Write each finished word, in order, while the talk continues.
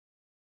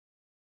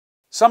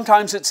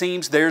Sometimes it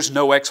seems there's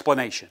no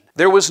explanation.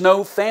 There was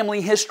no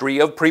family history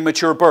of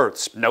premature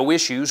births, no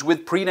issues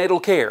with prenatal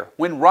care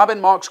when Robin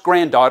Mock's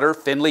granddaughter,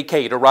 Finley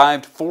Kate,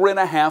 arrived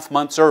 4.5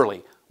 months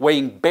early,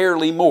 weighing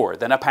barely more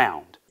than a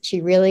pound.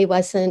 She really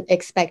wasn't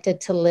expected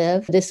to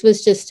live. This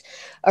was just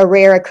a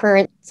rare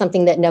occurrence,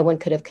 something that no one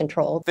could have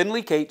controlled.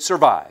 Finley Kate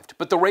survived,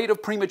 but the rate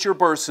of premature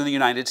births in the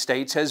United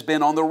States has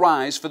been on the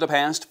rise for the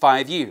past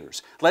 5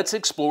 years. Let's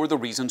explore the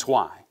reasons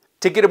why.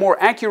 To get a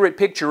more accurate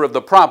picture of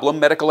the problem,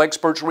 medical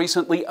experts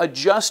recently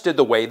adjusted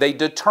the way they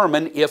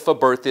determine if a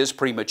birth is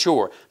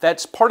premature.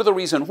 That's part of the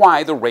reason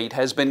why the rate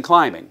has been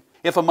climbing.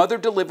 If a mother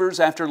delivers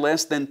after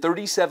less than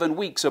 37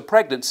 weeks of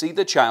pregnancy,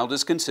 the child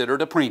is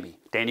considered a preemie.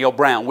 Danielle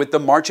Brown with the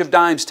March of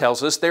Dimes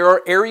tells us there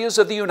are areas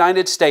of the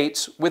United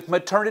States with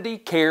maternity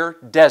care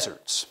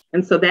deserts.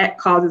 And so that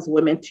causes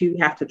women to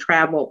have to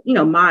travel,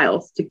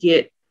 miles to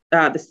get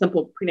the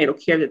simple prenatal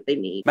care that they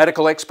need.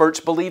 Medical experts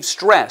believe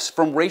stress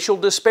from racial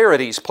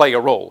disparities play a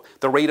role.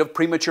 The rate of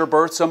premature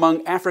births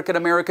among African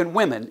American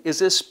women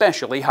is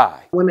especially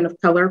high. Women of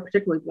color,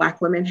 particularly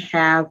Black women,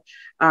 have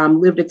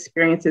lived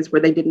experiences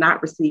where they did not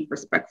receive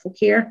respectful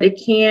care. They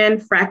can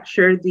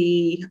fracture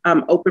the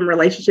open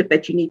relationship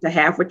that you need to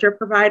have with your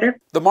provider.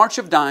 The March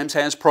of Dimes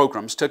has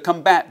programs to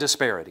combat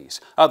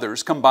disparities.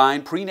 Others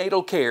combine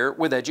prenatal care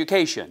with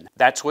education.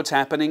 That's what's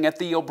happening at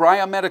the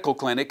O'Brien Medical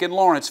Clinic in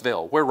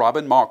Lawrenceville, where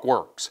Robin Mock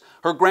works.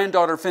 Her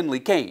granddaughter, Finley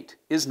Kate,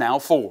 is now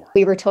 4.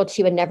 We were told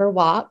she would never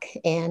walk,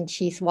 and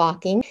she's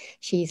walking.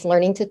 She's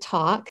learning to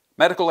talk.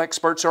 Medical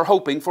experts are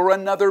hoping for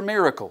another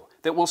miracle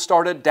that will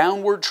start a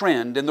downward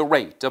trend in the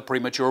rate of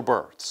premature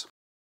births.